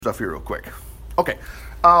Stuff here real quick. Okay.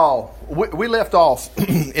 We left off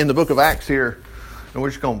in the book of Acts here, and we're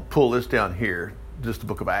just going to pull this down here. Just the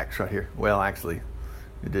book of Acts right here. Well, actually,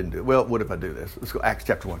 it didn't do it. Well, what if I do this? Let's go Acts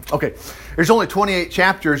chapter 1. Okay. There's only 28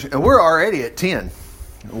 chapters, and we're already at 10.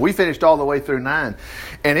 We finished all the way through 9.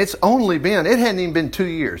 And it hadn't even been 2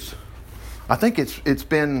 years. I think it's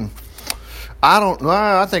been,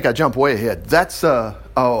 I think I jumped way ahead. That's,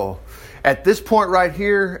 at this point right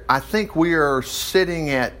here, I think we are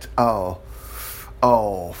sitting at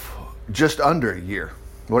just under a year.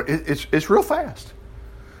 Well, it's real fast.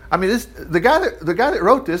 I mean, the guy that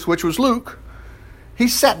wrote this, which was Luke, he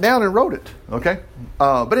sat down and wrote it. Okay,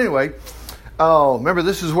 but anyway, remember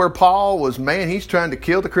this is where Paul was. Man, he's trying to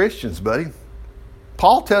kill the Christians, buddy.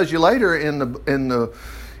 Paul tells you later in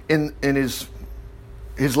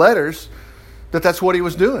his letters that's what he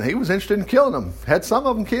was doing. He was interested in killing them. Had some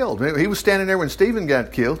of them killed. He was standing there when Stephen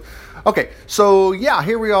got killed. Okay, so yeah,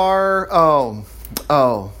 here we are.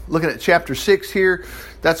 Looking at chapter 6 here.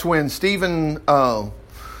 That's when Stephen,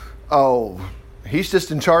 he's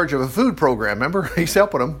just in charge of a food program. Remember, he's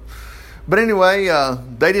helping them. But anyway,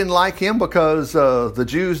 they didn't like him because the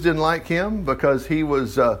Jews didn't like him because he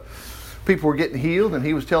was. People were getting healed, and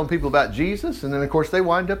he was telling people about Jesus. And then, of course,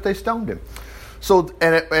 they stoned him. So,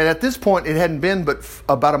 and at this point, it hadn't been but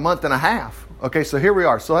about a month and a half. Okay, so here we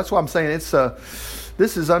are. So that's why I'm saying this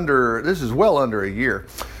is well under a year.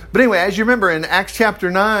 But anyway, as you remember in Acts chapter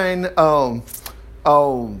 9,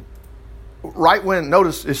 right when,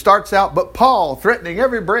 notice, it starts out, but Paul, threatening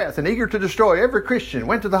every breath and eager to destroy every Christian,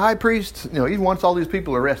 went to the high priest, he wants all these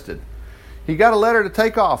people arrested. He got a letter to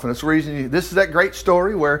take off, and it's the reason, this is that great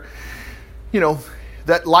story where,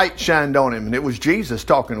 that light shined on him, and it was Jesus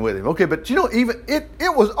talking with him. Okay, but even it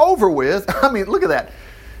was over with. I mean, look at that.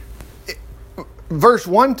 Verse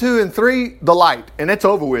 1, 2, and 3, the light, and it's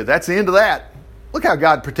over with. That's the end of that. Look how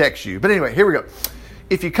God protects you. But anyway, here we go.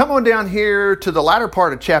 If you come on down here to the latter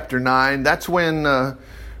part of chapter 9, that's when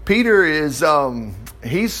Peter is,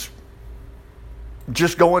 he's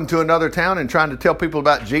just going to another town and trying to tell people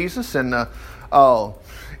about Jesus, and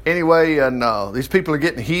anyway, and these people are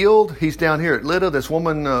getting healed. He's down here at Lydda. This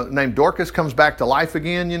woman named Dorcas comes back to life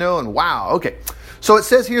again, and wow. Okay. So it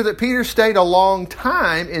says here that Peter stayed a long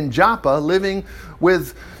time in Joppa living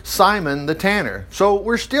with Simon the tanner. So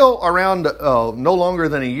we're still around no longer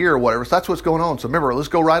than a year or whatever. So that's what's going on. So remember, let's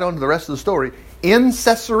go right on to the rest of the story. In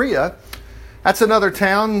Caesarea, that's another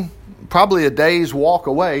town, probably a day's walk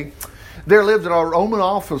away. There lived a Roman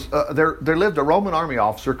army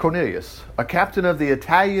officer, Cornelius, a captain of the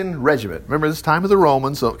Italian regiment. Remember, this time of the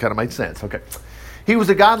Romans, so it kind of made sense. Okay, he was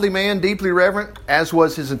a godly man, deeply reverent, as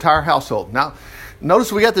was his entire household. Now,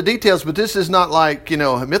 notice we got the details, but this is not like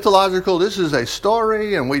mythological. This is a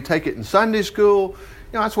story, and we take it in Sunday school.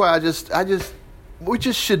 That's why we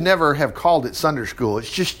just should never have called it Sunday school.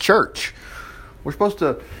 It's just church. We're supposed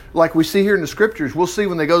to, like we see here in the scriptures, we'll see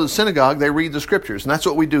when they go to the synagogue, they read the scriptures. And that's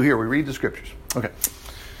what we do here. We read the scriptures. Okay.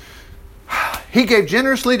 He gave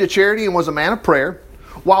generously to charity and was a man of prayer.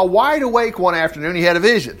 While wide awake one afternoon, he had a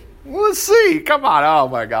vision. Let's see. Come on. Oh,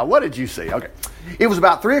 my God. What did you see? Okay. It was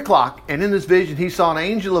about 3 o'clock, and in this vision, he saw an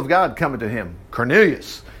angel of God coming to him.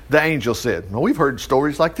 Cornelius, the angel said. Well, we've heard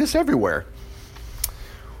stories like this everywhere.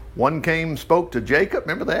 One came, spoke to Jacob.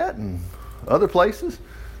 Remember that? And other places.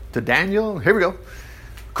 To Daniel. Here we go.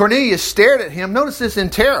 Cornelius stared at him. Notice this in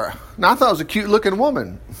terror. Now, I thought it was a cute-looking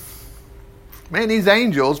woman. Man, these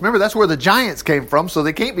angels, remember, that's where the giants came from, so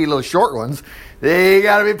they can't be little short ones. They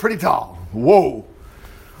got to be pretty tall. Whoa.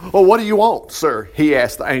 Oh, what do you want, sir? He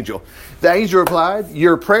asked the angel. The angel replied,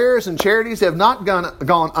 your prayers and charities have not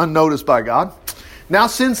gone unnoticed by God. Now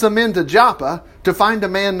send some men to Joppa to find a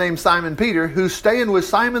man named Simon Peter who's staying with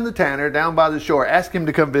Simon the tanner down by the shore. Ask him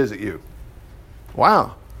to come visit you.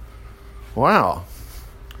 Wow.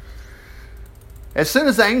 As soon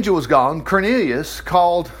as the angel was gone, Cornelius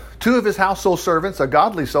called 2 of his household servants, a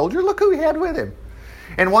godly soldier. Look who he had with him.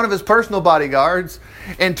 And one of his personal bodyguards,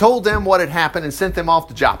 and told them what had happened and sent them off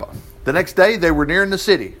to Joppa. The next day, they were nearing the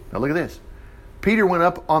city. Now look at this. Peter went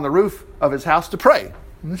up on the roof of his house to pray.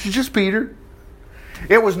 This is just Peter.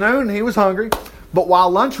 It was noon, he was hungry, but while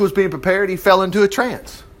lunch was being prepared, he fell into a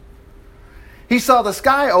trance. He saw the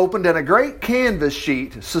sky opened and a great canvas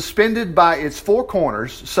sheet suspended by its 4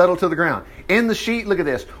 corners settled to the ground. In the sheet, look at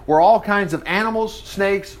this, were all kinds of animals,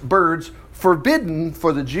 snakes, birds, forbidden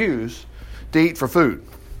for the Jews to eat for food.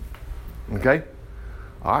 Okay?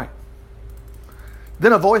 All right.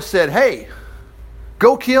 Then a voice said, hey,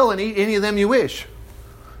 go kill and eat any of them you wish.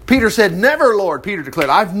 Peter said, never, Lord, Peter declared.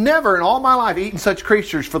 I've never in all my life eaten such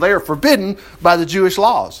creatures, for they are forbidden by the Jewish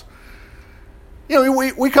laws.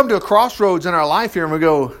 we come to a crossroads in our life here and we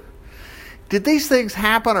go, did these things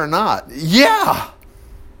happen or not? Yeah.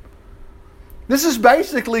 This is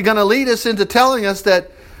basically going to lead us into telling us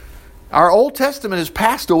that our Old Testament has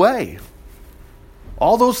passed away.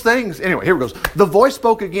 All those things. Anyway, here it goes. The voice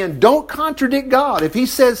spoke again. Don't contradict God. If He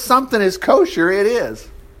says something is kosher, it is.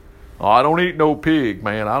 Oh, I don't eat no pig,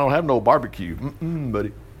 man. I don't have no barbecue.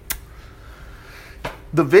 Buddy.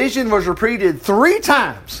 The vision was repeated 3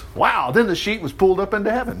 times. Wow. Then the sheet was pulled up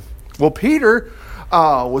into heaven. Well, Peter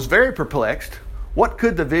was very perplexed. What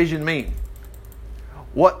could the vision mean?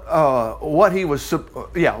 What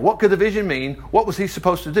could the vision mean? What was he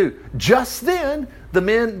supposed to do? Just then, the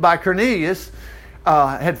men by Cornelius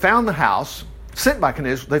had found the house, sent by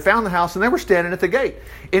Cornelius. They found the house and they were standing at the gate,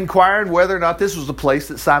 inquiring whether or not this was the place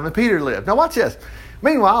that Simon Peter lived. Now watch this.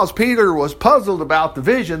 Meanwhile, as Peter was puzzled about the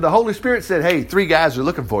vision, the Holy Spirit said, hey, 3 guys are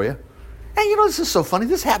looking for you. And this is so funny.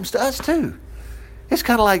 This happens to us too. It's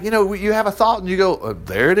kind of like, you have a thought and you go,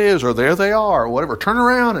 there it is, or there they are, or whatever. Turn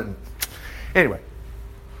around and... Anyway,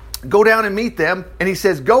 go down and meet them. And he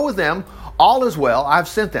says, go with them. All is well. I've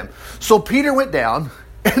sent them. So Peter went down,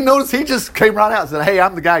 and notice he just came right out and said, hey,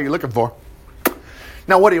 I'm the guy you're looking for.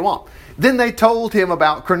 Now, what do you want? Then they told him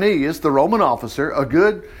about Cornelius, the Roman officer, a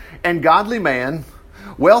good and godly man,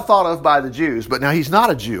 well thought of by the Jews. But now he's not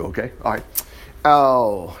a Jew, okay? All right.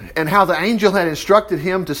 Oh, and how the angel had instructed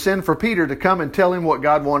him to send for Peter to come and tell him what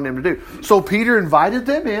God wanted him to do. So Peter invited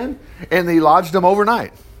them in, and he lodged them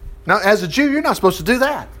overnight. Now, as a Jew, you're not supposed to do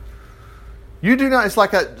that. You do not. It's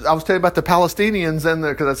like I was telling you about the Palestinians and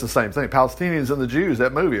because that's the same thing. Palestinians and the Jews,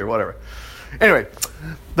 that movie or whatever. Anyway,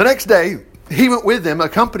 the next day, he went with them,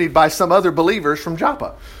 accompanied by some other believers from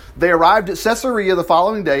Joppa. They arrived at Caesarea the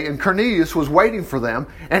following day, and Cornelius was waiting for them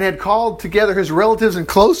and had called together his relatives and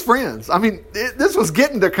close friends. I mean, this was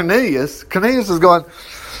getting to Cornelius. Cornelius was going,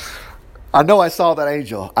 I know I saw that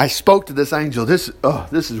angel. I spoke to this angel. This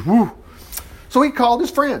is woo. So he called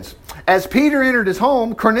his friends. As Peter entered his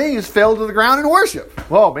home, Cornelius fell to the ground in worship.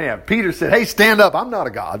 Oh man, Peter said, hey, stand up. I'm not a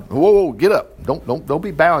god. Whoa, get up. Don't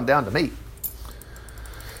be bowing down to me.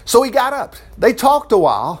 So he got up. They talked a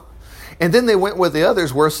while, and then they went where the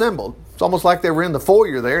others were assembled. It's almost like they were in the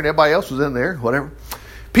foyer there, and everybody else was in there, whatever.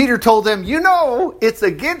 Peter told them, it's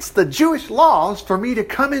against the Jewish laws for me to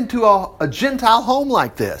come into a Gentile home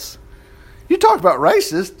like this. You talk about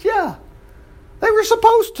racist. Yeah, they were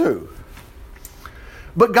supposed to.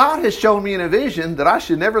 But God has shown me in a vision that I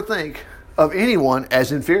should never think of anyone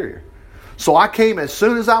as inferior. So I came as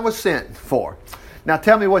soon as I was sent for. Now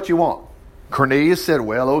tell me what you want. Cornelius said,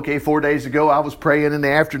 4 days ago I was praying in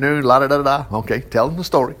the afternoon, la-da-da-da-da. Okay, tell them the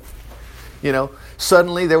story.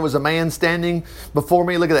 Suddenly there was a man standing before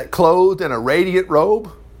me, look at that, clothed in a radiant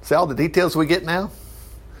robe. See all the details we get now?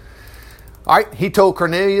 All right, he told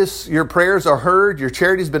Cornelius, your prayers are heard, your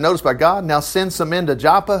charity's been noticed by God. Now send some men to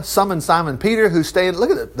Joppa, summon Simon Peter, who's staying, look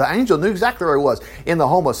at it, the angel knew exactly where he was, in the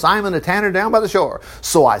home of Simon the tanner down by the shore.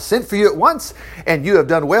 So I sent for you at once, and you have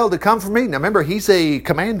done well to come for me. Now remember, he's a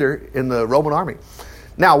commander in the Roman army.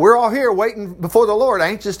 Now we're all here waiting before the Lord,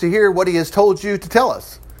 anxious to hear what he has told you to tell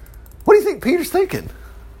us. What do you think Peter's thinking?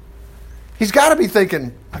 He's got to be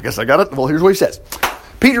thinking, I guess I got it. Well, here's what he says.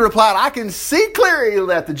 Peter replied, I can see clearly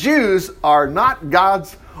that the Jews are not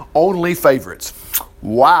God's only favorites.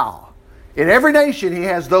 Wow. In every nation, he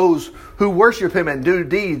has those who worship him and do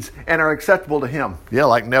deeds and are acceptable to him. Yeah,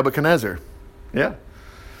 like Nebuchadnezzar. Yeah.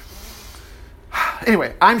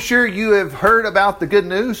 Anyway, I'm sure you have heard about the good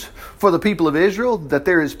news for the people of Israel, that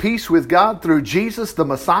there is peace with God through Jesus, the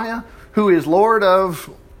Messiah, who is Lord of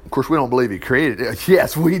course, we don't believe he created it.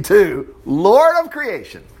 Yes, we do. Lord of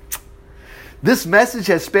creation. This message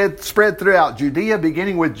has spread throughout Judea,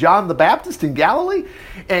 beginning with John the Baptist in Galilee.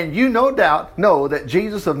 And you no doubt know that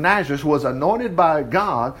Jesus of Nazareth was anointed by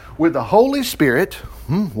God with the Holy Spirit.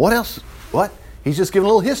 What else? What? He's just giving a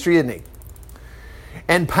little history, isn't he?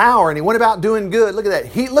 And power. And he went about doing good. Look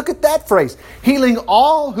at that. Look at that phrase. Healing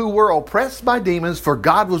all who were oppressed by demons, for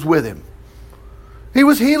God was with him. He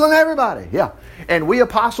was healing everybody. Yeah. And we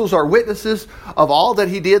apostles are witnesses of all that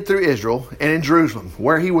he did through Israel and in Jerusalem,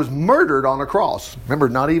 where he was murdered on a cross. Remember,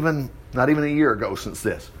 not even a year ago since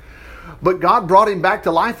this. But God brought him back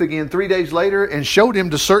to life again 3 days later and showed him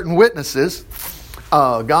to certain witnesses.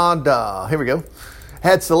 Here we go,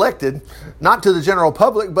 had selected, not to the general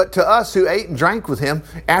public, but to us who ate and drank with him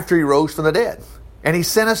after he rose from the dead. And he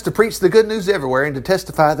sent us to preach the good news everywhere and to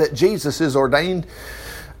testify that Jesus is ordained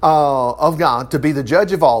of God to be the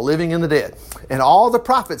judge of all, living and the dead. And all the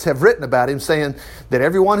prophets have written about him, saying that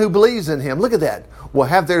everyone who believes in him, look at that, will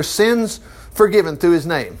have their sins forgiven through his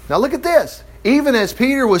name. Now look at this. Even as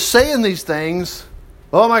Peter was saying these things,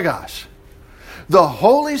 oh my gosh, The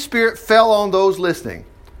Holy Spirit fell on those listening.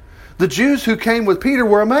 The Jews who came with Peter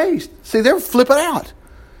were amazed. See, they were flipping out.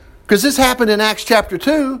 Because this happened in Acts chapter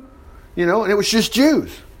 2, and it was just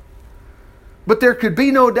Jews. But there could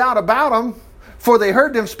be no doubt about them, for they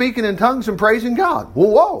heard them speaking in tongues and praising God. Well,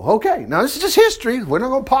 whoa, okay. Now, this is just history. We're not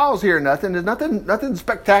going to pause here or nothing. There's nothing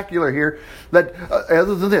spectacular here that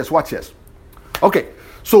other than this. Watch this. Okay,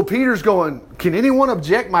 so Peter's going, can anyone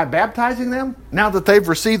object my baptizing them now that they've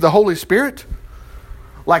received the Holy Spirit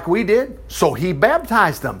like we did? So he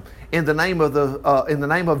baptized them in the name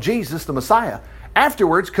of Jesus, the Messiah.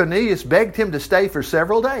 Afterwards, Cornelius begged him to stay for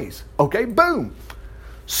several days. Okay, boom.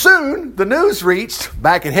 Soon, the news reached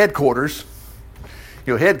back at headquarters.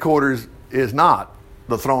 Headquarters is not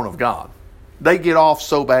the throne of God. They get off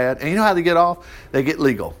so bad. And you know how they get off? They get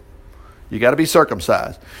legal. You got to be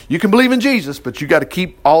circumcised. You can believe in Jesus, but you got to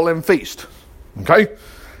keep all them feasts. Okay?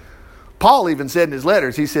 Paul even said in his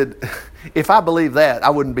letters, he said, if I believe that, I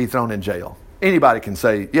wouldn't be thrown in jail. Anybody can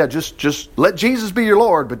say, yeah, just let Jesus be your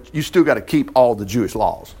Lord, but you still got to keep all the Jewish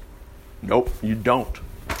laws. Nope, you don't.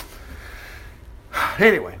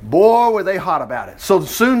 Anyway, boy, were they hot about it. So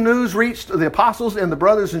soon news reached the apostles and the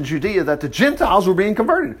brothers in Judea that the Gentiles were being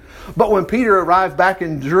converted. But when Peter arrived back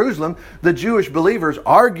in Jerusalem, the Jewish believers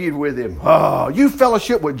argued with him. Oh, you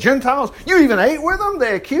fellowship with Gentiles? You even ate with them?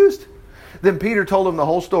 They accused. Then Peter told them the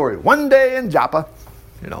whole story. One day in Joppa,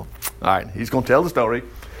 all right, he's going to tell the story.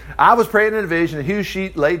 I was praying in a vision, a huge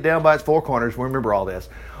sheet laid down by its four corners. We remember all this.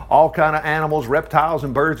 All kind of animals, reptiles,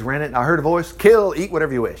 and birds were in it. And I heard a voice, kill, eat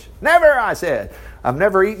whatever you wish. Never, I said. I've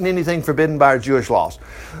never eaten anything forbidden by our Jewish laws.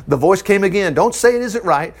 The voice came again. Don't say it isn't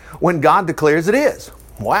right when God declares it is.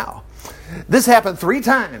 Wow. This happened 3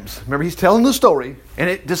 times. Remember, he's telling the story, and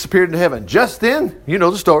it disappeared into heaven. Just then, you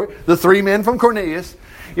know the story, the 3 men from Cornelius,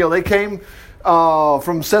 they came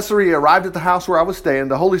from Caesarea, arrived at the house where I was staying.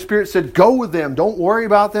 The Holy Spirit said, go with them. Don't worry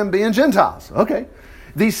about them being Gentiles. Okay.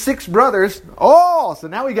 These 6 brothers, so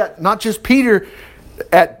now we got not just Peter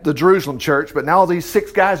at the Jerusalem church, but now all these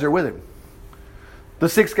 6 guys are with him. The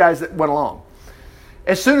 6 guys that went along.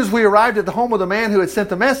 As soon as we arrived at the home of the man who had sent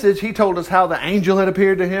the message, he told us how the angel had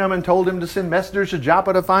appeared to him and told him to send messengers to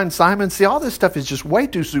Joppa to find Simon. See, all this stuff is just way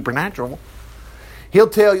too supernatural. He'll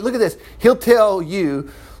tell you, look at this. He'll tell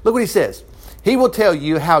you, look what he says. He will tell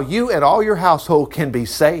you how you and all your household can be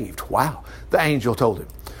saved. Wow, the angel told him.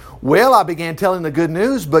 Well, I began telling the good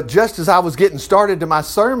news, but just as I was getting started to my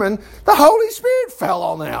sermon, the Holy Spirit fell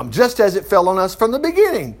on them, just as it fell on us from the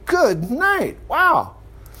beginning. Good night. Wow.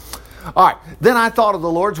 All right. Then I thought of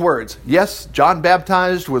the Lord's words. Yes, John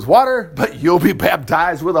baptized with water, but you'll be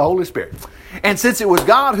baptized with the Holy Spirit. And since it was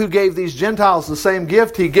God who gave these Gentiles the same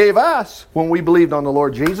gift he gave us when we believed on the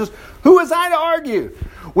Lord Jesus, who was I to argue?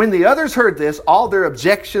 When the others heard this, all their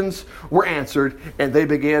objections were answered, and they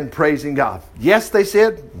began praising God. Yes, they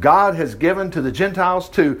said, God has given to the Gentiles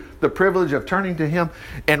to the privilege of turning to him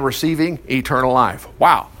and receiving eternal life.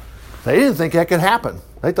 Wow. They didn't think that could happen.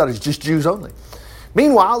 They thought it was just Jews only.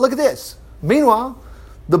 Meanwhile, look at this. Meanwhile,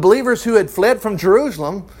 the believers who had fled from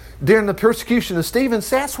Jerusalem during the persecution of Stephen,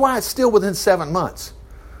 that's why it's still within 7 months.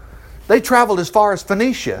 They traveled as far as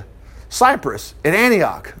Phoenicia, Cyprus, and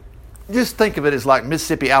Antioch. Just think of it as like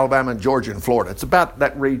Mississippi, Alabama, and Georgia, and Florida. It's about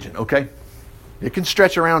that region, okay? It can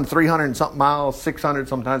stretch around 300 and something miles, 600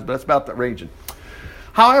 sometimes, but that's about that region.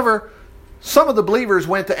 However, some of the believers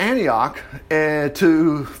went to Antioch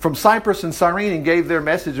from Cyprus and Cyrene and gave their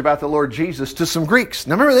message about the Lord Jesus to some Greeks.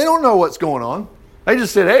 Now remember, they don't know what's going on. They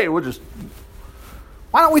just said, hey,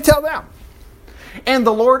 why don't we tell them? And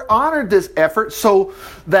the Lord honored this effort so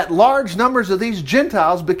that large numbers of these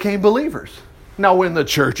Gentiles became believers. Now, when the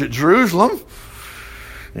church at Jerusalem,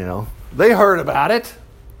 they heard about it.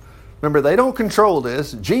 Remember, they don't control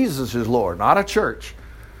this. Jesus is Lord, not a church.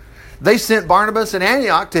 They sent Barnabas and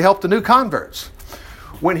Antioch to help the new converts.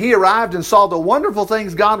 When he arrived and saw the wonderful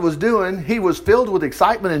things God was doing, he was filled with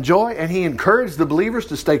excitement and joy, and he encouraged the believers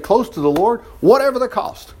to stay close to the Lord, whatever the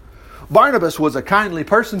cost. Barnabas was a kindly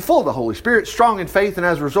person, full of the Holy Spirit, strong in faith, and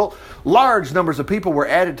as a result, large numbers of people were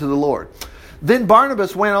added to the Lord. Then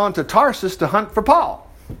Barnabas went on to Tarsus to hunt for Paul.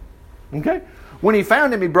 Okay? When he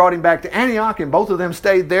found him, he brought him back to Antioch, and both of them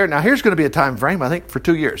stayed there. Now, here's going to be a time frame, I think, for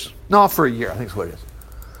 2 years. No, for a year, I think is what it is.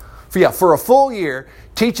 For a full year,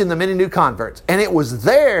 teaching the many new converts. And it was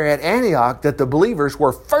there at Antioch that the believers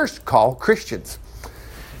were first called Christians.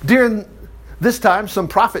 During this time, some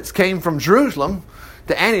prophets came from Jerusalem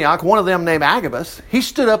to Antioch, one of them named Agabus. He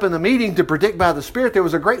stood up in the meeting to predict by the Spirit there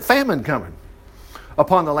was a great famine coming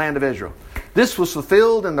upon the land of Israel. This was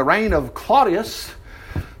fulfilled in the reign of Claudius,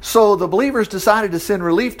 So the believers decided to send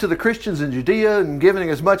relief to the Christians in Judea and each giving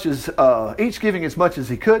as much as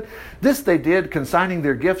he could. This they did, consigning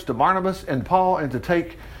their gifts to Barnabas and Paul and to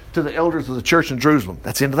take to the elders of the church in Jerusalem.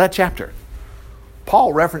 That's the end of that chapter.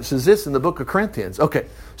 Paul references this in the book of Corinthians. Okay,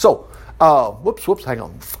 so, hang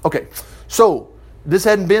on. Okay, so this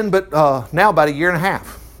hadn't been but now about a year and a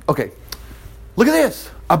half. Okay, look at this.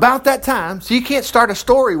 About that time, so you can't start a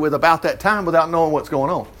story with about that time without knowing what's going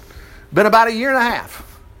on. Been about a year and a half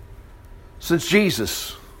since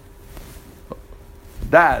Jesus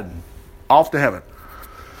died, off to heaven.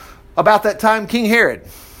 About that time, King Herod.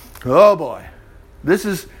 Oh boy. This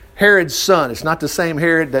is Herod's son. It's not the same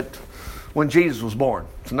Herod that when Jesus was born.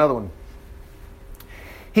 It's another one.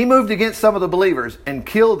 He moved against some of the believers and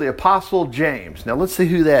killed the apostle James. Now let's see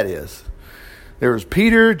who that is. There was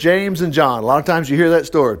Peter, James, and John. A lot of times you hear that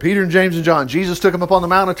story. Peter and James and John. Jesus took them up on the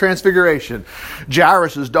Mount of Transfiguration.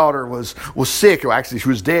 Jairus' daughter was sick. Well, actually, she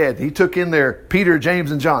was dead. He took in there Peter, James,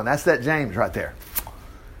 and John. That's that James right there.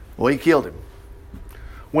 Well, he killed him.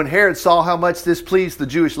 When Herod saw how much this pleased the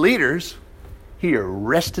Jewish leaders, he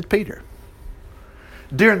arrested Peter.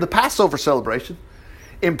 During the Passover celebration,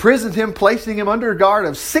 imprisoned him, placing him under a guard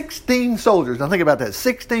of 16 soldiers. Now think about that.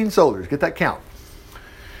 16 soldiers. Get that count.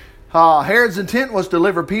 Herod's intent was to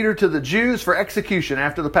deliver Peter to the Jews for execution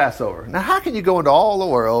after the Passover. Now, how can you go into all the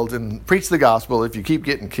world and preach the gospel if you keep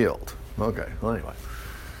getting killed? Okay, well,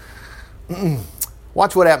 anyway.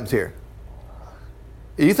 Watch what happens here.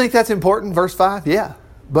 You think that's important, verse 5? Yeah.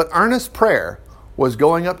 But earnest prayer was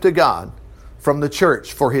going up to God from the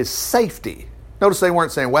church for his safety. Notice they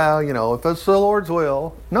weren't saying, well, if it's the Lord's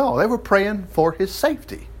will. No, they were praying for his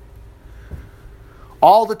safety.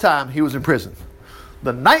 All the time he was in prison.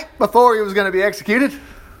 The night before he was going to be executed,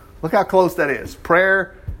 look how close that is.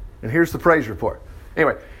 Prayer, and here's the praise report.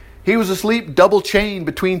 Anyway, he was asleep, double chained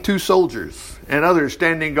between two soldiers and others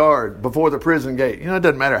standing guard before the prison gate. It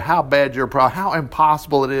doesn't matter how bad your problem, how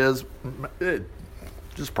impossible it is,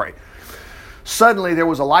 just pray. Suddenly there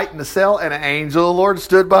was a light in the cell, and an angel of the Lord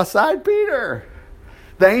stood beside Peter.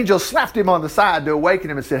 The angel slapped him on the side to awaken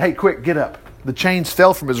him and said, hey, quick, get up. The chains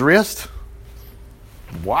fell from his wrist.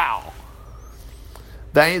 Wow.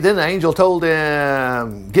 Then the angel told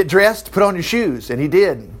him, get dressed, put on your shoes. And he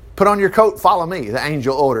did. Put on your coat, follow me, the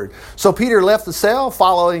angel ordered. So Peter left the cell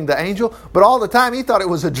following the angel, but all the time he thought it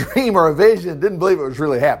was a dream or a vision, didn't believe it was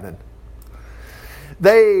really happening.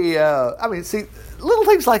 See, little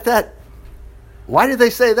things like that. Why did they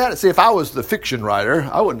say that? See, if I was the fiction writer,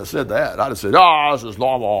 I wouldn't have said that. I'd have said, this is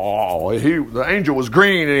normal. The angel was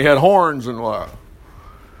green and he had horns and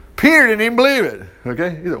Peter didn't even believe it.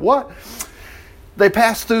 Okay? He said, what? They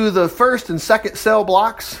passed through the first and second cell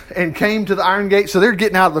blocks and came to the iron gate. So they're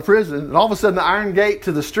getting out of the prison. And all of a sudden, the iron gate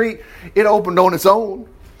to the street, it opened on its own.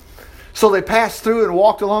 So they passed through and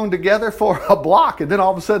walked along together for a block. And then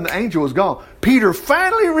all of a sudden, the angel was gone. Peter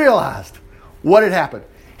finally realized what had happened.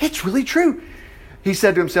 It's really true. He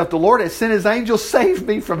said to himself, the Lord has sent his angel, saved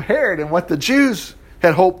me from Herod and what the Jews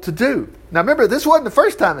had hoped to do. Now remember, this wasn't the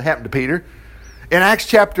first time it happened to Peter. In Acts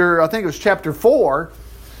chapter 4,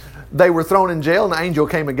 they were thrown in jail and the angel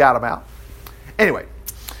came and got them out. Anyway,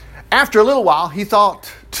 after a little while, he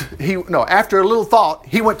went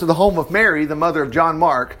to the home of Mary, the mother of John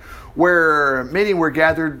Mark, where many were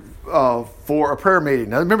gathered for a prayer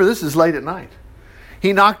meeting. Now remember, this is late at night.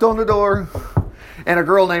 He knocked on the door, and a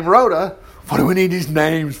girl named Rhoda, what do we need these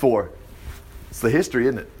names for? It's the history,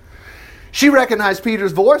 isn't it? She recognized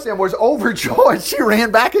Peter's voice and was overjoyed. She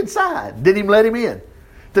ran back inside, didn't even let him in,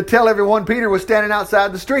 to tell everyone Peter was standing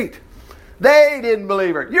outside the street. They didn't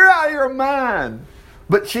believe her. You're out of your mind.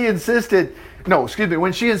 But she insisted,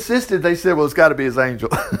 when she insisted, they said, well, it's got to be his angel.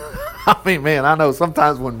 I mean, man, I know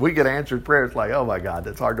sometimes when we get answered prayer, it's like, oh my God,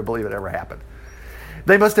 it's hard to believe it ever happened.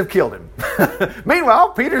 They must have killed him. Meanwhile,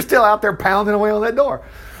 Peter's still out there pounding away on that door.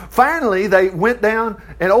 Finally, they went down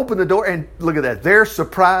and opened the door, and look at that. Their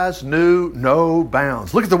surprise knew no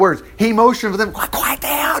bounds. Look at the words. He motioned for them, quiet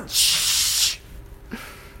down. Shh.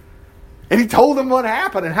 And he told them what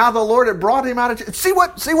happened and how the Lord had brought him out of. See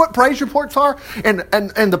what praise reports are, and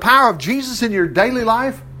the power of Jesus in your daily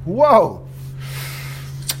life. Whoa.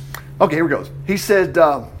 Okay, here we go. He said.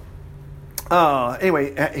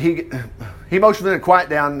 He motioned them to quiet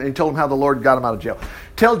down, and he told them how the Lord got him out of jail.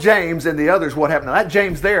 Tell James and the others what happened. Now, that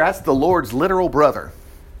James there, that's the Lord's literal brother.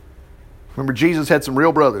 Remember, Jesus had some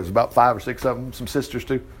real brothers, about 5 or 6 of them, some sisters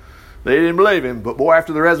too. They didn't believe him, but boy,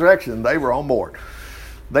 after the resurrection, they were on board.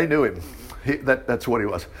 They knew him. That's what he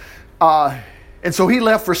was. And so he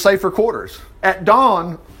left for safer quarters. At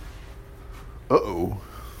dawn,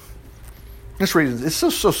 let's read it. It's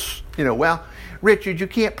so Richard, you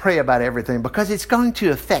can't pray about everything because it's going to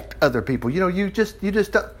affect other people. You just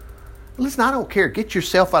don't. Listen, I don't care. Get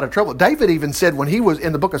yourself out of trouble. David even said when he was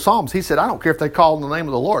in the book of Psalms, he said, I don't care if they call in the name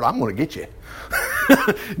of the Lord. I'm going to get you.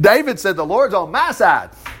 David said, the Lord's on my side.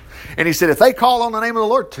 And he said, if they call on the name of the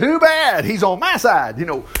Lord, too bad. He's on my side.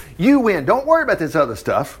 You win. Don't worry about this other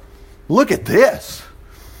stuff. Look at this.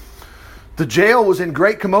 The jail was in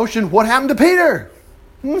great commotion. What happened to Peter?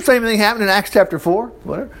 Same thing happened in Acts chapter 4.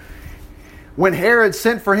 Whatever. When Herod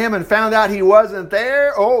sent for him and found out he wasn't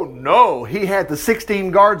there, oh no, he had the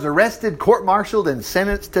 16 guards arrested, court-martialed, and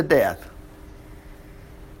sentenced to death.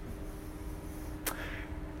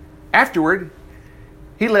 Afterward,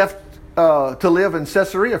 he left to live in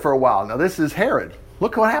Caesarea for a while. Now this is Herod.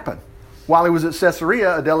 Look what happened. While he was at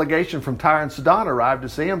Caesarea, a delegation from Tyre and Sidon arrived to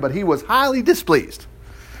see him, but he was highly displeased.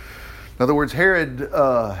 In other words, Herod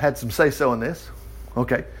had some say-so in this.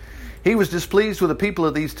 Okay. He was displeased with the people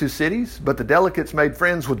of these two cities, but the delegates made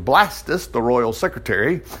friends with Blastus, the royal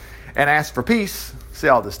secretary, and asked for peace. See,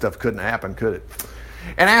 all this stuff couldn't happen, could it?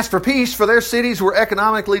 And asked for peace, for their cities were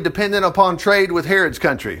economically dependent upon trade with Herod's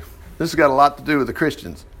country. This has got a lot to do with the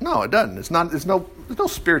Christians. No, it doesn't. There's no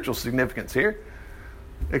spiritual significance here.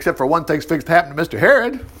 Except for one thing's fixed to happen to Mr.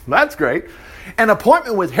 Herod. That's great. An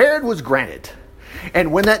appointment with Herod was granted.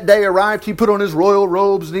 And when that day arrived, he put on his royal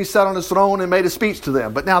robes and he sat on his throne and made a speech to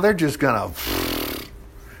them. But now they're just going to...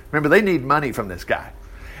 Remember, they need money from this guy.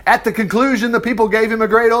 At the conclusion, the people gave him a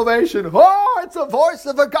great ovation. Oh, it's a voice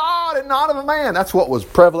of a God and not of a man. That's what was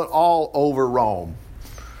prevalent all over Rome.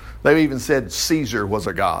 They even said Caesar was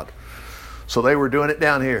a god. So they were doing it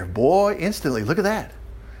down here. Boy, instantly, look at that.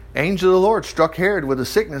 Angel of the Lord struck Herod with a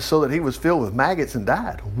sickness so that he was filled with maggots and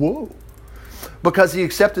died. Whoa. Because he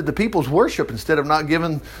accepted the people's worship instead of not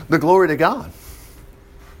giving the glory to God.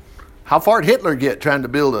 How far did Hitler get trying to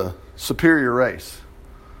build a superior race?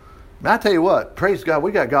 I tell you what, praise God,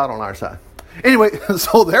 we got God on our side. Anyway,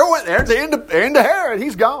 so there's the end of Herod.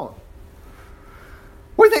 He's gone.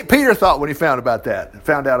 What do you think Peter thought when he found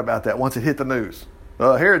out about that once it hit the news?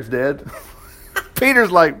 Herod's dead.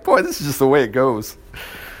 Peter's like, boy, this is just the way it goes.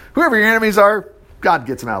 Whoever your enemies are, God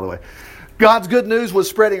gets them out of the way. God's good news was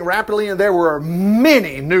spreading rapidly, and there were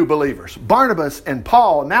many new believers. Barnabas and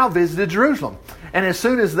Paul now visited Jerusalem. And as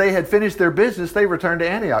soon as they had finished their business, they returned to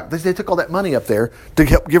Antioch. They took all that money up there to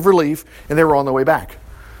help give relief, and they were on their way back.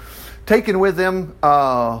 Taking with them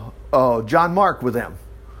John Mark with them.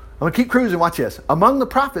 I'm going to keep cruising. Watch this. Among the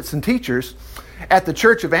prophets and teachers at the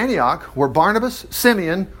church of Antioch were Barnabas,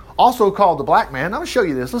 Simeon, also called the black man. I'm going to show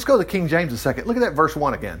you this. Let's go to King James a second. Look at that verse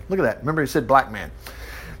 1 again. Look at that. Remember he said black man.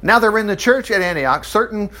 Now there were in the church at Antioch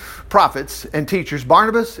certain prophets and teachers,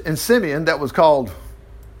 Barnabas and Simeon, that was called...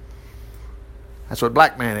 That's what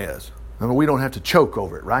black man is. I mean, we don't have to choke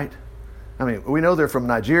over it, right? I mean, we know they're from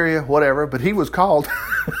Nigeria, whatever, but he was called...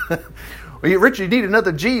 Richard, you need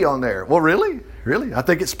another G on there. Well, really? Really? I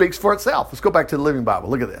think it speaks for itself. Let's go back to the Living Bible.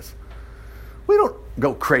 Look at this. We don't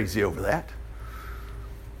go crazy over that.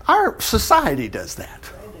 Our society does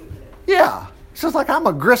that. Yeah. It's just like I'm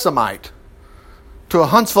a Grissomite to a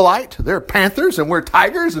Huntsvilleite. They're Panthers and we're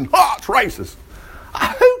Tigers and it's racist.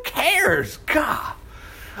 Who cares? God.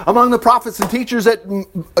 Among the prophets and teachers at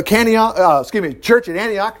church at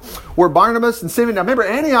Antioch were Barnabas and Simeon. Now remember,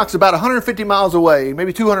 Antioch's about 150 miles away,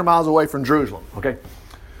 maybe 200 miles away from Jerusalem. Okay,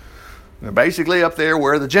 they're basically up there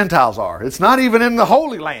where the Gentiles are. It's not even in the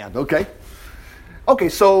Holy Land. Okay,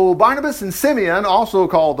 so Barnabas and Simeon, also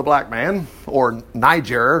called the black man, or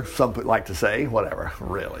Niger, some like to say, whatever,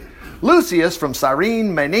 really. Lucius from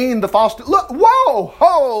Cyrene, Manaen, the foster... Look, whoa,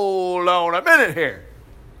 hold on a minute here.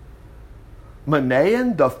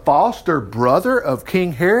 Manaen, the foster brother of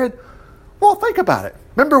King Herod? Well, think about it.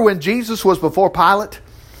 Remember when Jesus was before Pilate?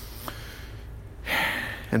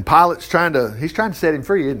 And Pilate's trying to set him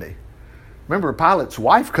free, isn't he? Remember, Pilate's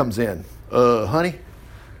wife comes in. Honey,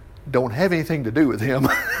 don't have anything to do with him.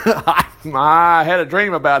 I had a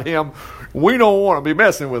dream about him. We don't want to be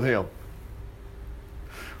messing with him.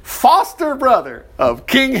 Foster brother of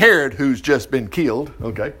King Herod, who's just been killed.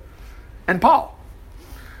 Okay. And Paul.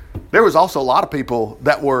 There was also a lot of people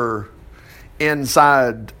that were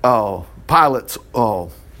inside Pilate's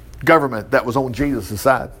government that was on Jesus'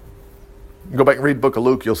 side. Go back and read the book of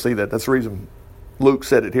Luke, you'll see that. That's the reason Luke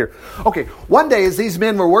said it here. Okay, one day as these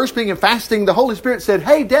men were worshiping and fasting, the Holy Spirit said,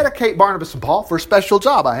 hey, dedicate Barnabas and Paul for a special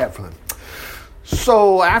job I have for them.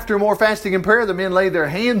 So after more fasting and prayer, the men laid their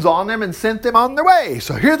hands on them and sent them on their way.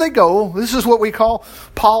 So here they go. This is what we call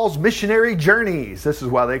Paul's missionary journeys. This is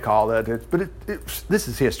why they call that. This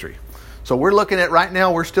is history. So we're looking at right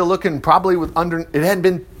now, we're still looking probably it hadn't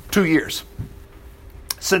been 2 years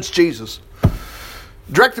since Jesus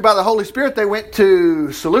Directed by the Holy Spirit, they went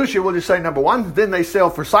to Seleucia, we'll just say number 1. Then they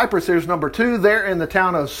sailed for Cyprus, there's number 2. There in the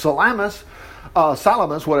town of Salamis,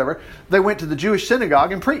 whatever, they went to the Jewish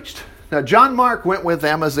synagogue and preached. Now, John Mark went with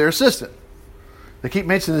them as their assistant. They keep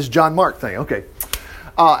mentioning this John Mark thing. Okay.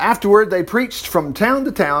 Afterward, they preached from town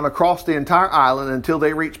to town across the entire island until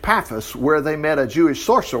they reached Paphos, where they met a Jewish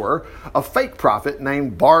sorcerer, a fake prophet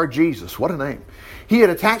named Bar-Jesus. What a name. He had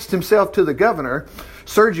attached himself to the governor,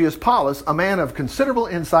 Sergius Paulus, a man of considerable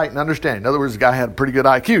insight and understanding. In other words, the guy had a pretty good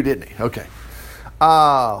IQ, didn't he? Okay.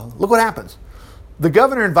 Look what happens. The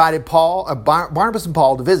governor invited Barnabas and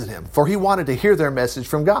Paul to visit him, for he wanted to hear their message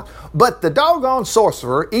from God. But the doggone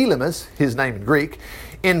sorcerer, Elymas, his name in Greek,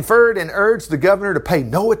 inferred and urged the governor to pay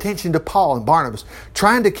no attention to Paul and Barnabas,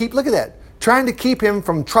 trying to keep him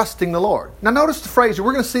from trusting the Lord. Now notice the phrase,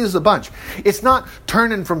 we're going to see this a bunch. It's not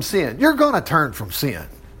turning from sin. You're going to turn from sin.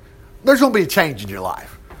 There's going to be a change in your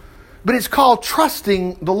life. But it's called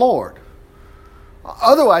trusting the Lord.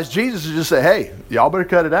 Otherwise, Jesus would just say, hey, y'all better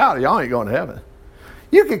cut it out or y'all ain't going to heaven.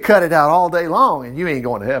 You can cut it out all day long and you ain't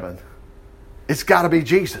going to heaven. It's got to be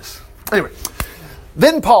Jesus. Anyway,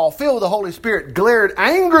 then Paul, filled with the Holy Spirit, glared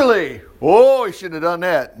angrily. Oh, he shouldn't have done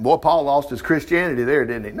that. Boy, Paul lost his Christianity there,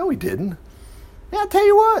 didn't he? No, he didn't. Yeah, I'll tell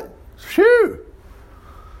you what. Shoo.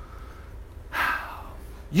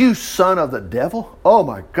 You son of the devil. Oh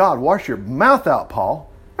my God, wash your mouth out, Paul.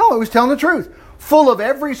 No, he was telling the truth. Full of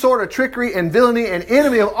every sort of trickery and villainy and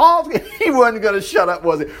enemy of all. He wasn't going to shut up,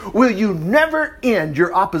 was he? Will you never end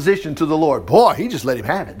your opposition to the Lord? Boy, he just let him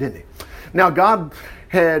have it, didn't he? Now God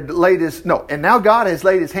has laid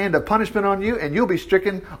his hand of punishment on you, and you'll be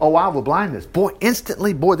stricken a while with blindness. Boy,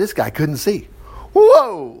 instantly, this guy couldn't see.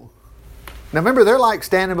 Whoa! Now remember, they're like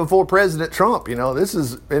standing before President Trump. You know, this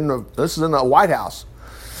is in the White House.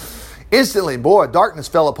 Instantly, darkness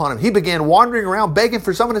fell upon him. He began wandering around begging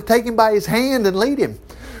for someone to take him by his hand and lead him.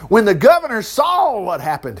 When the governor saw what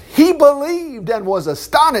happened, he believed and was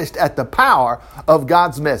astonished at the power of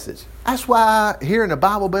God's message. That's why here in the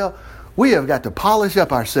Bible Belt, we have got to polish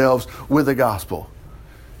up ourselves with the gospel.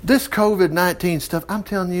 This COVID-19 stuff, I'm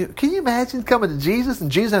telling you, can you imagine coming to Jesus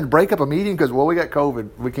and Jesus had to break up a meeting because, we got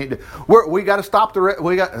COVID. We can't do. We got to stop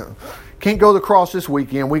can't go to the cross this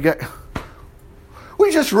weekend.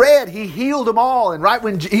 We just read he healed them all, and right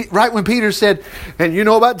when Peter said, and you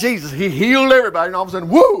know about Jesus, he healed everybody, and all of a sudden,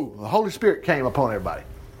 whoo, the Holy Spirit came upon everybody.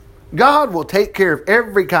 God will take care of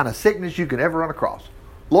every kind of sickness you can ever run across.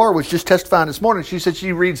 Laura was just testifying this morning. She said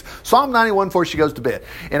she reads Psalm 91 before she goes to bed.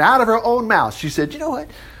 And out of her own mouth, she said, you know what?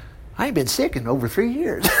 I ain't been sick in over 3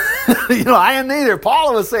 years. I ain't neither.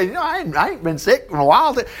 Paula was saying, I ain't been sick in a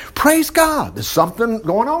while. Praise God. There's something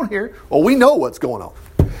going on here. Well, we know what's going on.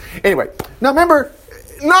 Anyway, now remember,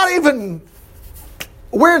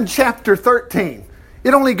 we're in chapter 13.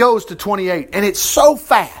 It only goes to 28, and it's so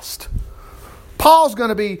fast. Paul's going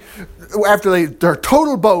to be, after their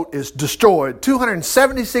total boat is destroyed,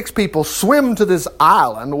 276 people swim to this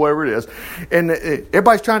island, wherever it is, and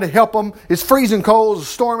everybody's trying to help them. It's freezing cold, there's a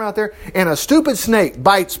storm out there, and a stupid snake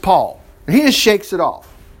bites Paul. And he just shakes it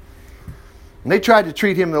off. And they tried to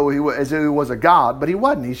treat him as if he was a god, but he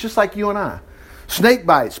wasn't. He's just like you and I. Snake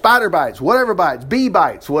bites, spider bites, whatever bites, bee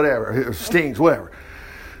bites, whatever, stings, whatever.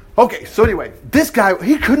 Okay, so anyway, this guy,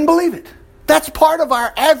 he couldn't believe it. That's part of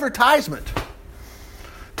our advertisement.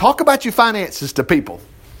 Talk about your finances to people.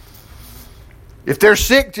 If they're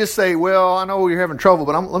sick, just say, well, I know you're having trouble,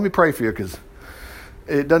 but let me pray for you because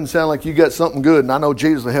it doesn't sound like you got something good, and I know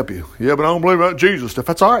Jesus will help you. Yeah, but I don't believe about Jesus stuff.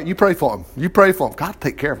 That's all right. You pray for him. God will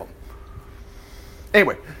take care of them.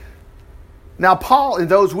 Anyway. Now, Paul and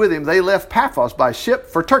those with him, they left Paphos by ship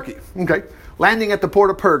for Turkey. Okay. Landing at the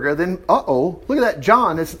port of Perga. Then, look at that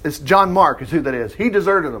John. It's John Mark is who that is. He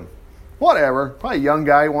deserted them. Whatever. Probably a young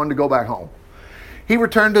guy who wanted to go back home. He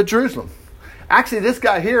returned to Jerusalem. Actually, this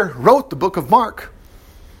guy here wrote the book of Mark.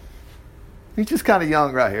 He's just kind of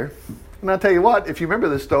young right here. And I'll tell you what, if you remember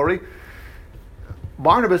this story,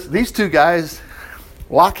 Barnabas, these two guys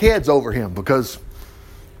lock heads over him because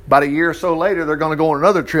about a year or so later, they're going to go on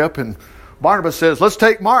another trip, and Barnabas says, let's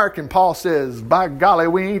take Mark. And Paul says, by golly,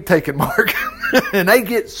 we ain't taking Mark. And they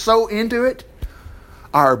get so into it.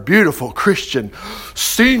 Our beautiful Christian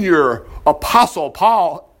senior apostle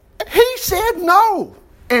Paul, he said no.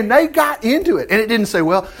 And they got into it. And it didn't say,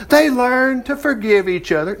 well, they learned to forgive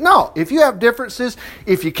each other. No, if you have differences,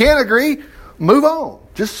 if you can't agree, move on.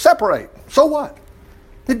 Just separate. So what?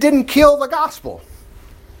 It didn't kill the gospel.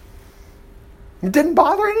 It didn't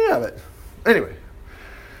bother any of it. Anyway.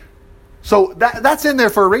 So that's in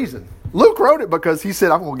there for a reason. Luke wrote it because he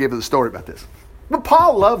said, I'm going to give you the story about this. But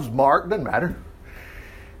Paul loves Mark. Doesn't matter.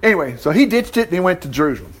 Anyway, so he ditched it and he went to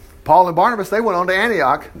Jerusalem. Paul and Barnabas, they went on to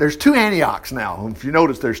Antioch. There's 2 Antiochs now. If you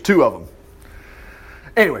notice, there's 2 of them.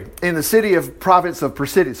 Anyway, in the city of province of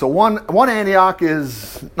Pisidia. So one Antioch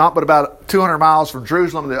is not but about 200 miles from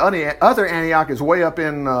Jerusalem. The other Antioch is way up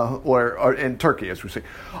in in Turkey, as we see.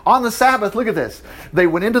 On the Sabbath, look at this. They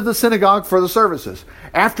went into the synagogue for the services.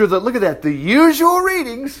 After look at that, the usual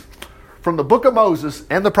readings from the book of Moses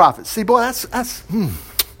and the prophets. See, boy,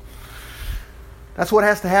 that's what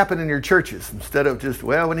has to happen in your churches. Instead of just,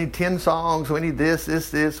 well, we need 10 songs, we need this.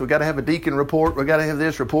 We got to have a deacon report, we got to have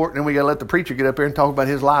this report, and then we got to let the preacher get up there and talk about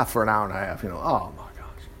his life for an hour and a half. Oh my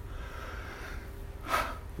gosh.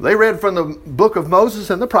 They read from the book of Moses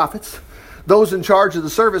and the prophets. Those in charge of the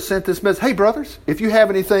service sent this message: hey, brothers, if you have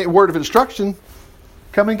anything, word of instruction,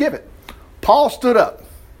 come and give it. Paul stood up.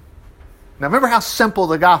 Now remember how simple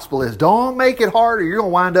the gospel is. Don't make it hard, or you're going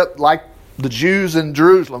to wind up like the Jews in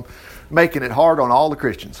Jerusalem, making it hard on all the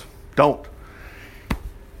Christians. Don't.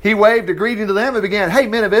 He waved a greeting to them and began, hey,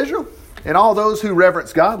 men of Israel, and all those who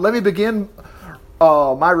reverence God, let me begin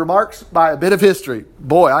my remarks by a bit of history.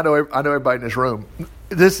 Boy, I know everybody in this room.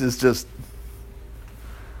 This is just,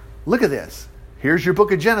 look at this. Here's your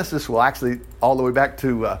book of Genesis. Well, actually, all the way back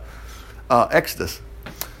to Exodus.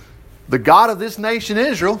 The God of this nation,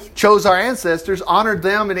 Israel, chose our ancestors, honored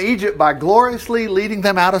them in Egypt by gloriously leading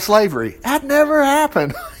them out of slavery. That never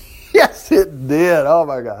happened. Yes, it did. Oh,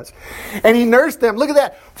 my gosh. And he nursed them. Look at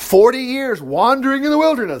that. 40 years wandering in the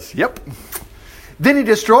wilderness. Yep. Then he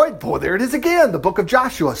destroyed, boy, there it is again, the book of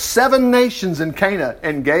Joshua, 7 nations in Canaan,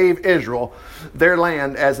 and gave Israel their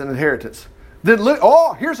land as an inheritance. Then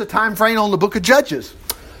look, here's a time frame on the book of Judges.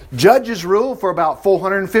 Judges ruled for about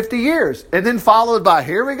 450 years. And then followed by,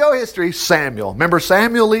 here we go, history, Samuel. Remember,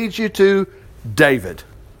 Samuel leads you to David.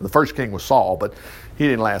 The first king was Saul, but he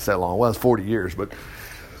didn't last that long. Well, it's 40 years, but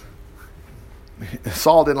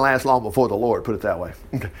Saul didn't last long before the Lord, put it that way.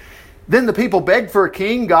 Okay. Then the people begged for a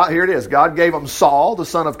king. Here it is. God gave them Saul, the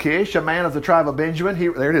son of Kish, a man of the tribe of Benjamin.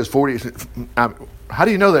 There it is, 40. How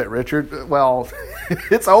do you know that, Richard? Well,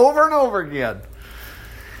 it's over and over again.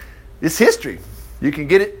 It's history. You can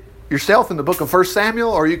get it yourself in the book of 1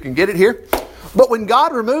 Samuel, or you can get it here. But when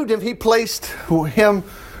God removed him, he replaced him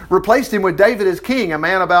with David as king, a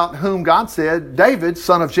man about whom God said, David,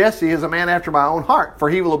 son of Jesse, is a man after my own heart, for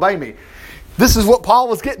he will obey me. This is what Paul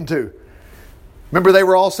was getting to. Remember, they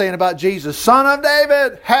were all saying about Jesus, Son of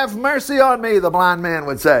David, have mercy on me, the blind man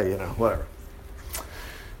would say, whatever.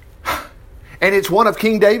 And it's one of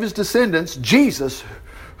King David's descendants, Jesus,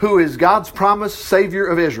 who is God's promised Savior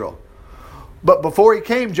of Israel. But before he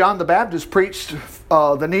came, John the Baptist preached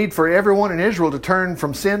the need for everyone in Israel to turn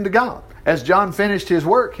from sin to God. As John finished his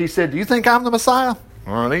work, he said, do you think I'm the Messiah?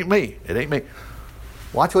 Well, it ain't me. It ain't me.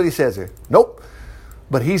 Watch what he says here. Nope.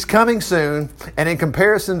 But he's coming soon, and in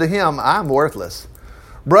comparison to him, I'm worthless.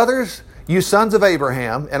 Brothers, you sons of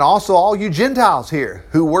Abraham, and also all you Gentiles here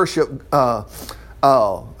who worship,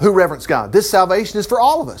 who reverence God. This salvation is for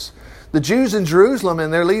all of us. The Jews in Jerusalem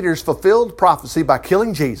and their leaders fulfilled prophecy by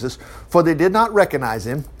killing Jesus, for they did not recognize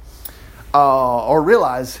him or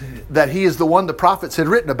realize that he is the one the prophets had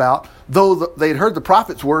written about, though they'd heard the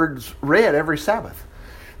prophets' words read every Sabbath.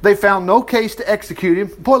 They found no case to execute him.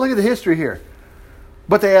 Boy, look at the history here.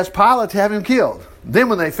 But they asked Pilate to have him killed. Then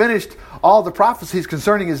when they finished all the prophecies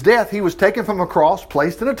concerning his death, he was taken from a cross,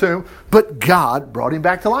 placed in a tomb, but God brought him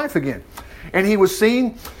back to life again. And he was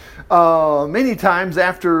seen many times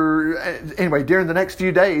during the next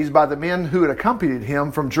few days by the men who had accompanied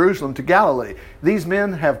him from Jerusalem to Galilee. These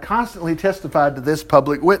men have constantly testified to this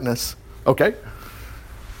public witness. Okay?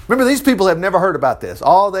 Remember, these people have never heard about this.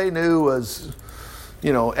 All they knew was,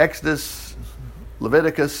 Genesis, Exodus,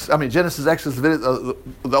 Leviticus,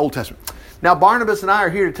 the Old Testament. Now, Barnabas and I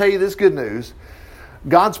are here to tell you this good news.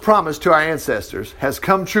 God's promise to our ancestors has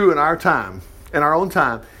come true in our own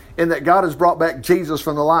time, in that God has brought back Jesus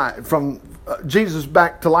Jesus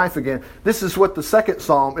back to life again. This is what the second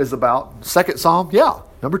psalm is about. Second psalm? Yeah,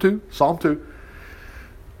 number 2, Psalm 2.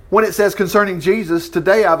 When it says concerning Jesus,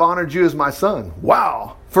 today I've honored you as my son.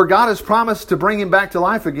 Wow! For God has promised to bring him back to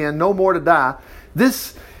life again, no more to die.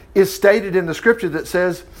 This is stated in the scripture that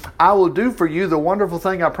says, I will do for you the wonderful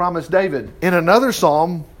thing I promised David. In another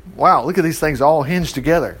psalm, wow, look at these things all hinged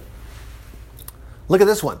together. Look at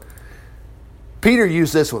this one. Peter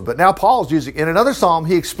used this one, but now Paul's using it. In another psalm,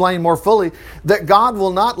 he explained more fully that God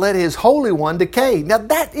will not let his Holy One decay. Now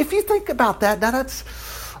that, if you think about that, now that's,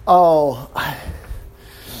 I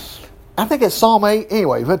think it's Psalm 8.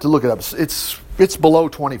 Anyway, you have to look it up. It's below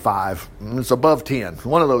 25. It's above 10.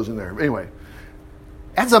 One of those in there. Anyway.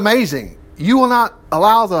 That's amazing. You will not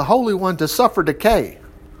allow the Holy One to suffer decay.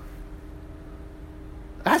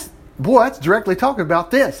 Boy, that's directly talking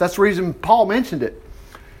about this. That's the reason Paul mentioned it.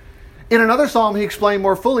 In another psalm, he explained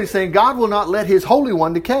more fully, saying, God will not let his Holy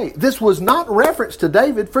One decay. This was not reference to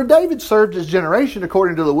David, for David served his generation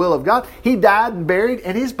according to the will of God. He died and buried,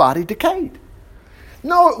 and his body decayed.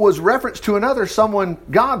 No, it was reference to another, someone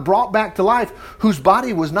God brought back to life, whose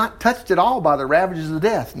body was not touched at all by the ravages of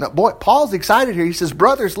death. Now, boy, Paul's excited here. He says,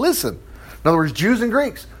 brothers, listen. In other words, Jews and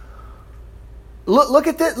Greeks. Look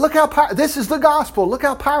at this. Look how this is the gospel. Look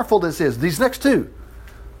how powerful this is. These next two.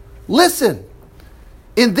 Listen.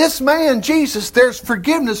 In this man, Jesus, there's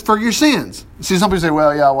forgiveness for your sins. See, some people say,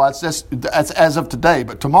 well, that's as of today,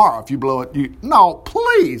 but tomorrow, if you blow it, no,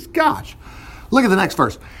 please, gosh. Look at the next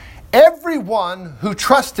verse. Everyone who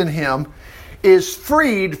trusts in him is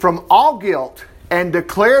freed from all guilt and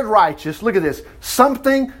declared righteous. Look at this.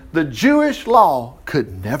 Something the Jewish law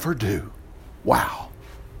could never do. Wow.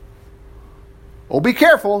 Oh, be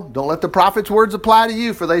careful. Don't let the prophet's words apply to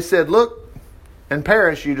you, for they said, look, and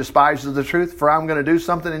perish, you despisers of the truth, for I'm going to do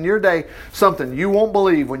something in your day, something you won't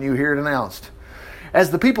believe when you hear it announced.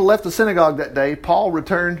 As the people left the synagogue that day, Paul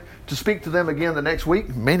returned to speak to them again the next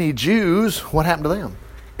week. Many Jews, what happened to them?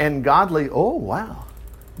 And godly, oh wow.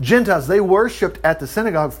 Gentiles, they worshipped at the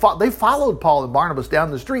synagogue. They followed Paul and Barnabas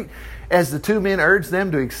down the street as the two men urged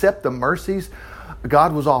them to accept the mercies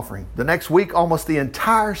God was offering. The next week, almost the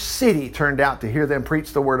entire city turned out to hear them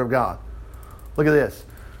preach the word of God. Look at this.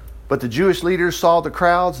 But the Jewish leaders saw the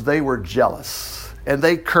crowds. They were jealous. And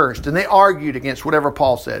they cursed. And they argued against whatever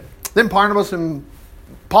Paul said. Then Paul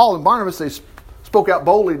and Barnabas, they spoke out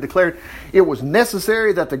boldly and declared it was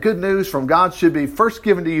necessary that the good news from God should be first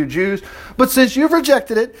given to you Jews. But since you've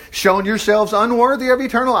rejected it, shown yourselves unworthy of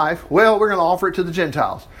eternal life, well, we're going to offer it to the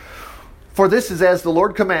Gentiles. For this is as the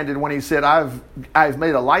Lord commanded when he said, I've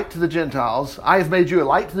made a light to the Gentiles. I have made you a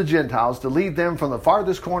light to the Gentiles to lead them from the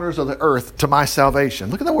farthest corners of the earth to my salvation.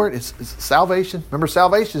 Look at the word. It's salvation. Remember,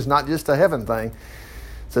 salvation is not just a heaven thing.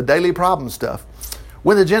 It's a daily problem stuff.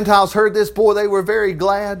 When the Gentiles heard this, boy, they were very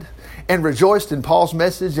glad and rejoiced in Paul's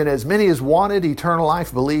message. And as many as wanted eternal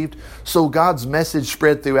life believed. So God's message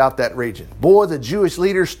spread throughout that region. Boy, the Jewish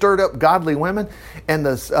leaders stirred up godly women and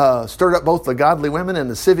stirred up both the godly women and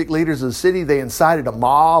the civic leaders of the city. They incited a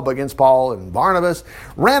mob against Paul and Barnabas,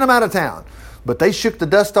 ran them out of town. But they shook the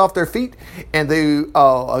dust off their feet and they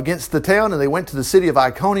against the town, and they went to the city of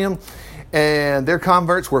Iconium, and their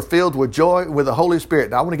converts were filled with joy with the Holy Spirit.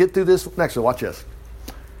 Now I want to get through this next one. Watch this.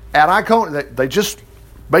 At Iconium, they just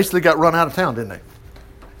basically got run out of town, didn't they?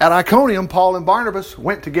 At Iconium, Paul and Barnabas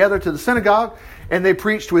went together to the synagogue, and they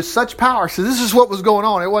preached with such power. So this is what was going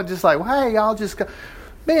on. It wasn't just like, well, hey, y'all just go.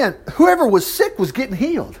 Man, whoever was sick was getting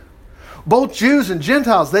healed. Both Jews and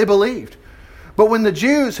Gentiles, they believed. But when the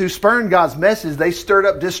Jews who spurned God's message, they stirred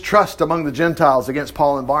up distrust among the Gentiles against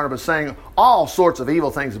Paul and Barnabas, saying all sorts of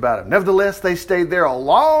evil things about him. Nevertheless, they stayed there a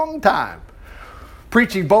long time,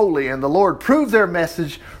 preaching boldly, and the Lord proved their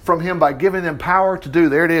message from him by giving them power to do,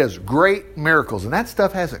 there it is, great miracles. And that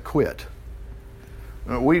stuff hasn't quit.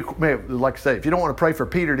 We may, like I say, if you don't want to pray for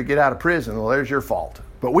Peter to get out of prison, well, there's your fault.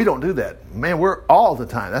 But we don't do that. Man, we're all the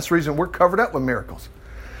time. That's the reason we're covered up with miracles.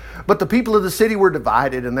 But the people of the city were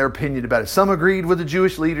divided in their opinion about it. Some agreed with the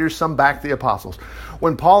Jewish leaders, some backed the apostles.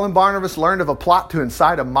 When Paul and Barnabas learned of a plot to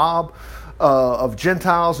incite a mob of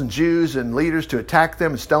Gentiles and Jews and leaders to attack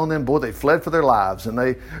them and stone them, boy, they fled for their lives. And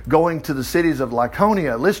they, going to the cities of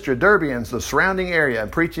Lycaonia, Lystra, Derbe, and the surrounding area,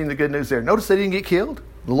 and preaching the good news there. Notice they didn't get killed.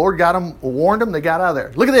 The Lord got them, warned them, they got out of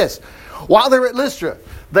there. Look at this. While they were at Lystra,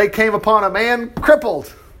 they came upon a man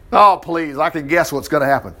crippled. Oh, please, I can guess what's going to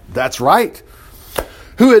happen. That's right.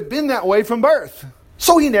 Who had been that way from birth.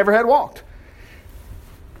 So he never had walked.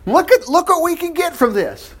 Look what we can get from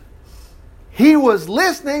this. He was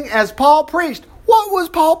listening as Paul preached. What was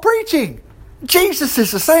Paul preaching? Jesus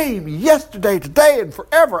is the same yesterday, today, and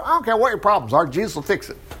forever. I don't care what your problems are. Jesus will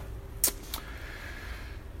fix it.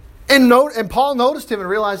 And Paul noticed him and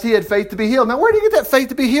realized he had faith to be healed. Now, where did he get that faith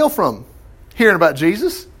to be healed from? Hearing about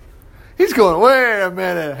Jesus. He's going, wait a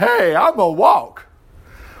minute. Hey, I'm going to walk.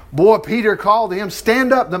 Boy, Peter called to him,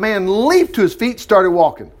 stand up. The man leaped to his feet, started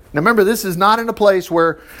walking. Now remember, this is not in a place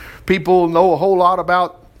where people know a whole lot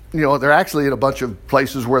about, they're actually in a bunch of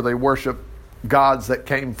places where they worship gods that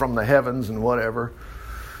came from the heavens and whatever.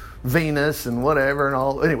 Venus and whatever and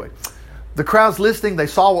all. Anyway, the crowds listening, they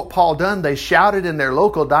saw what Paul done. They shouted in their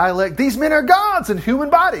local dialect, these men are gods in human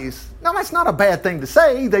bodies. Now that's not a bad thing to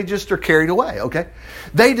say. They just are carried away, okay?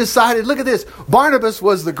 They decided, look at this. Barnabas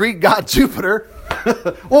was the Greek god Jupiter.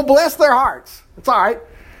 Well, bless their hearts. It's all right.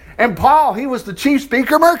 And Paul, he was the chief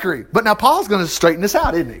speaker, Mercury. But now Paul's going to straighten this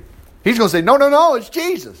out, isn't he? He's going to say, no, it's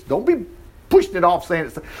Jesus. Don't be pushing it off, saying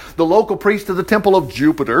it's the local priest of the temple of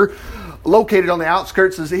Jupiter, located on the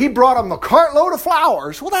outskirts. He brought them a cartload of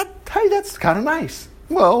flowers. Well, that's kind of nice.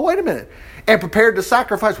 Well, wait a minute. And prepared to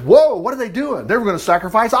sacrifice. Whoa, what are they doing? They were going to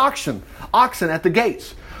sacrifice oxen at the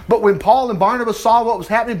gates. But when Paul and Barnabas saw what was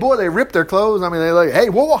happening, boy, they ripped their clothes. I mean, they're like, hey,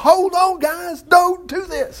 whoa, hold on, guys. Don't do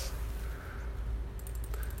this.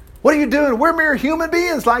 What are you doing? We're mere human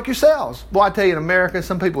beings like yourselves. Boy, I tell you, in America,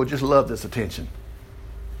 some people just love this attention.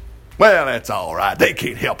 Well, that's all right. They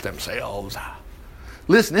can't help themselves.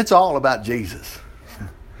 Listen, it's all about Jesus.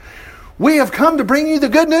 We have come to bring you the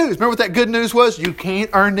good news. Remember what that good news was? You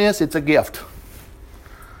can't earn this. It's a gift.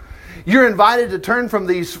 You're invited to turn from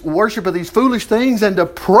these worship of these foolish things and to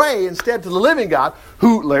pray instead to the living God,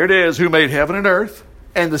 who, there it is, who made heaven and earth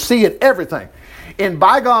and the sea and everything. In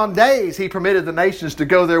bygone days, he permitted the nations to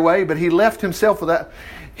go their way, but he left himself without.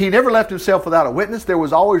 He never left himself without a witness. There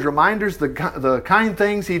was always reminders, the kind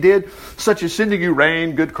things he did, such as sending you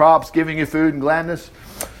rain, good crops, giving you food and gladness.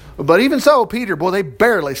 But even so, Peter, boy, they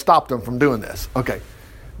barely stopped him from doing this. Okay.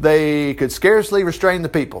 They could scarcely restrain the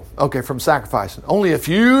people, from sacrificing. Only a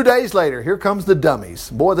few days later, here comes the dummies.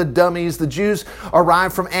 Boy, the dummies, the Jews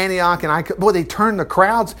arrived from Antioch, and they turned the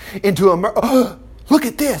crowds into look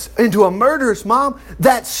at this, into a murderous mob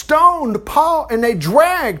that stoned Paul, and they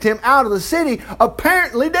dragged him out of the city,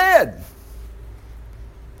 apparently dead.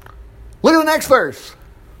 Look at the next verse.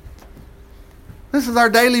 This is our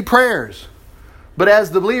daily prayers. But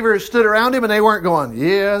as the believers stood around him, and they weren't going,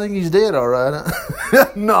 yeah, I think he's dead, all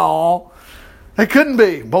right. No, they couldn't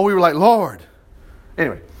be. But we were like, Lord.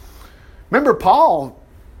 Anyway, remember Paul,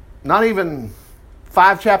 not even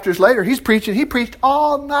 5 chapters later, he's preaching. He preached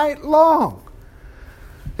all night long.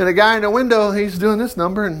 And a guy in the window, he's doing this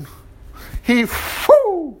number, and 3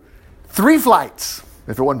 flights,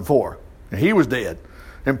 if it wasn't 4. And he was dead.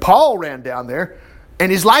 And Paul ran down there,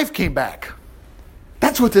 and his life came back.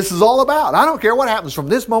 That's what this is all about. I don't care what happens from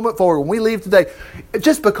this moment forward when we leave today.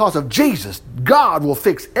 Just because of Jesus, God will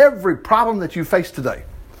fix every problem that you face today.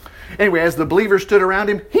 Anyway, as the believers stood around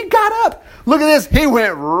him, he got up. Look at this. He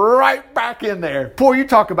went right back in there. Boy, you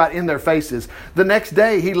talk about in their faces. The next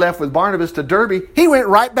day, he left with Barnabas to Derbe. He went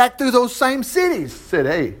right back through those same cities. Said,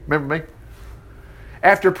 hey, remember me?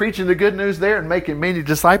 After preaching the good news there and making many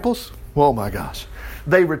disciples, oh my gosh.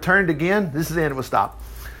 They returned again. This is the end of a stop.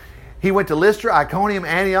 He went to Lystra, Iconium,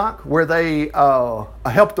 Antioch, where they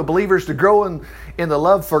helped the believers to grow in the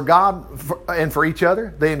love for God and for each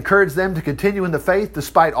other. They encouraged them to continue in the faith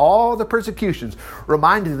despite all the persecutions,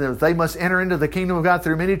 reminding them that they must enter into the kingdom of God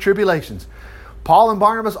through many tribulations. Paul and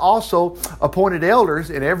Barnabas also appointed elders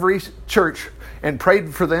in every church and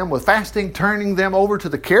prayed for them with fasting, turning them over to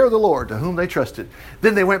the care of the Lord, to whom they trusted.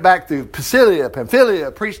 Then they went back through Pisidia, Pamphylia,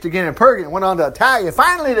 preached again in Perga, and went on to Italia.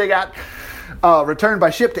 Finally, they got returned by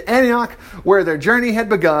ship to Antioch, where their journey had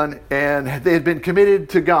begun, and they had been committed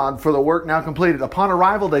to God for the work now completed. Upon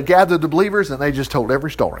arrival, they gathered the believers, and they just told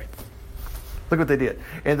every story. Look what they did.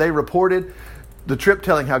 And they reported the trip,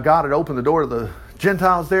 telling how God had opened the door to the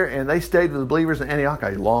Gentiles there, and they stayed with the believers in Antioch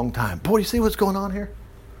a long time. Boy, you see what's going on here?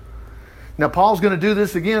 Now, Paul's going to do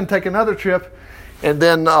this again, take another trip, and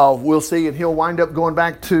then we'll see, and he'll wind up going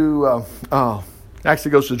back to,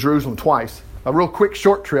 actually goes to Jerusalem twice. A real quick,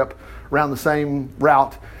 short trip around the same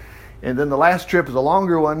route. And then the last trip is a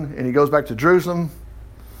longer one, and he goes back to Jerusalem.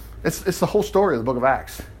 It's the whole story of the book of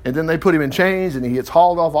Acts. And then they put him in chains, and he gets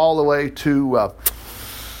hauled off all the way to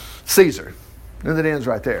Caesar. And it ends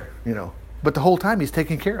right there, But the whole time he's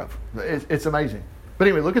taken care of. It's amazing. But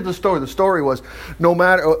anyway, look at the story. The story was, no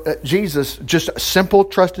matter, Jesus, just simple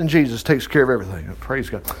trust in Jesus takes care of everything. Praise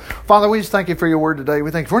God. Father, we just thank you for your word today. We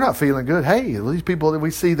think if we're not feeling good, hey, these people that we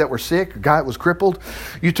see that were sick, a guy that was crippled,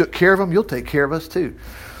 you took care of them, you'll take care of us too.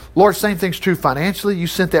 Lord, same thing's true financially. You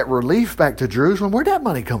sent that relief back to Jerusalem. Where'd that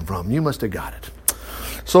money come from? You must have got it.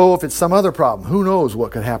 So if it's some other problem, who knows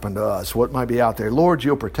what could happen to us, what might be out there. Lord,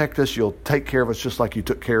 you'll protect us. You'll take care of us just like you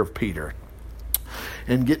took care of Peter.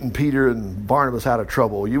 And getting Peter and Barnabas out of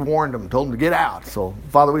trouble. You warned them, told them to get out. So,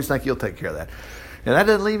 Father, we just think you'll take care of that. And that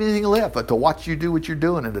doesn't leave anything left but to watch you do what you're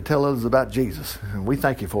doing and to tell others about Jesus. And we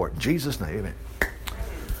thank you for it. In Jesus' name, amen.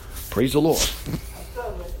 Praise the Lord.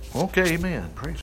 Okay, amen. Praise